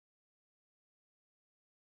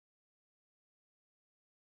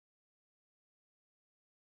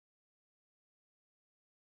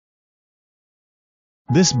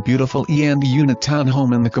This beautiful E&unit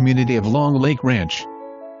townhome in the community of Long Lake Ranch.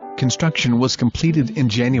 Construction was completed in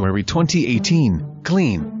January 2018,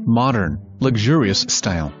 clean, modern, luxurious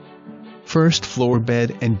style. First floor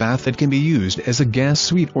bed and bath. It can be used as a guest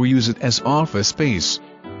suite or use it as office space.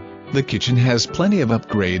 The kitchen has plenty of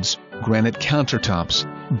upgrades, granite countertops,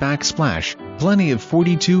 backsplash, plenty of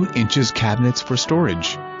 42 inches cabinets for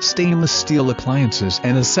storage, stainless steel appliances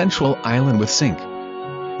and a central island with sink.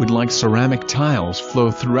 Would like ceramic tiles flow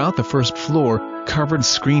throughout the first floor, covered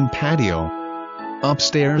screen patio.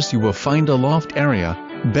 Upstairs you will find a loft area,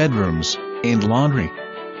 bedrooms, and laundry.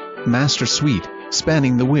 Master suite,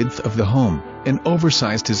 spanning the width of the home, an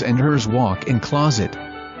oversized his and hers walk-in closet.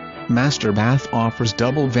 Master bath offers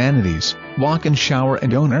double vanities, walk-in shower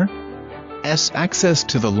and ownerâ's access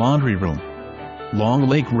to the laundry room. Long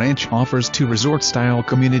Lake Ranch offers 2 resort-style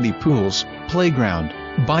community pools, playground,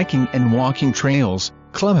 biking and walking trails,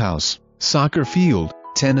 clubhouse, soccer field,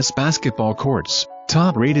 tennis basketball courts,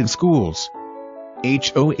 top-rated schools.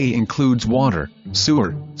 HOA includes water,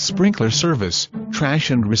 sewer, sprinkler service, trash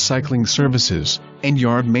and recycling services, and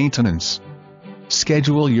yard maintenance.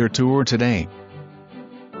 Schedule your tour today.